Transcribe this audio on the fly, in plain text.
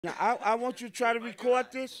Now, I want you to try to record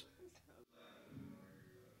this.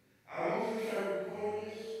 I want you to try to record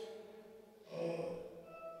this.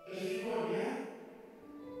 Is it recording now?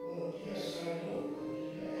 Well, yes, I know.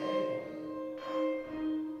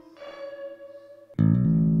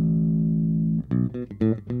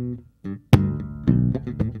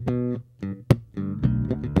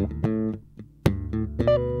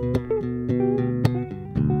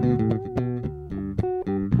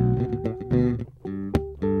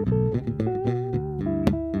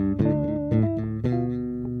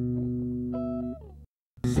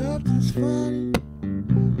 Something's funny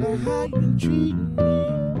about how you been treating me.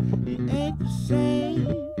 It ain't the same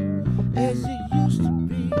as it used to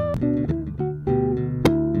be.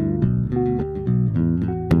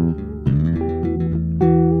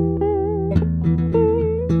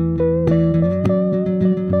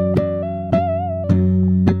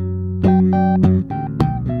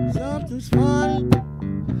 Something's funny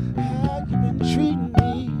how you been treating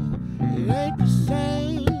me. It ain't the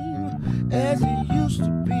same as it used to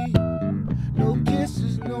be. No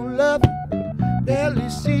kisses, no loving, barely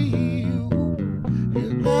see you.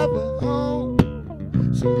 You're never home.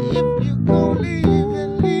 So if you gon' leave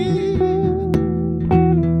and leave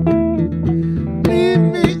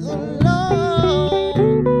me alone.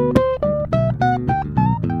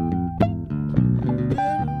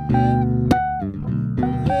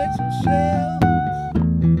 Let yourself.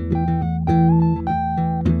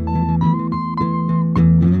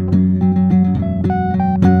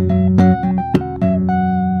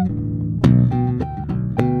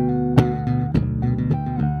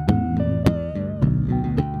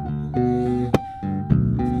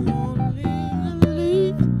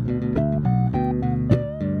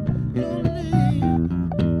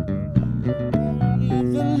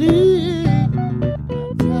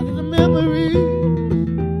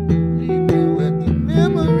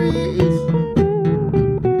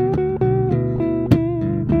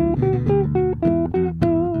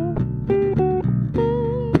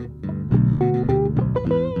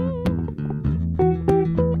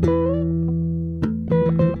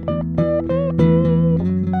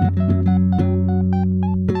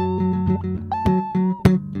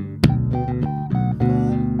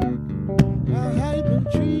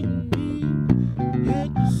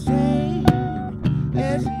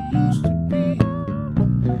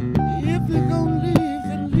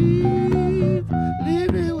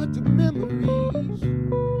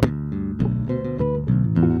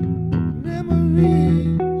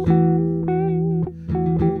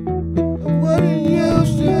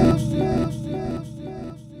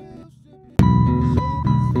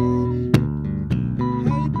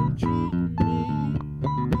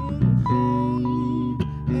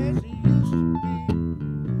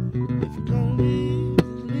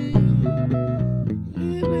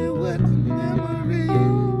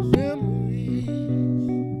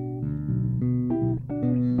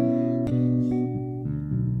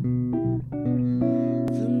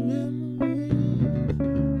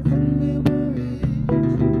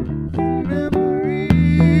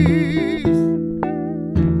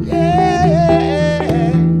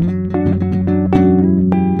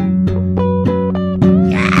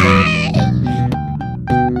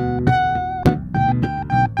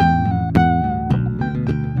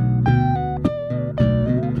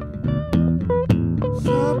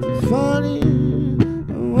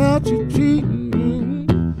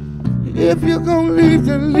 If you're gonna leave,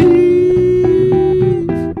 then leave.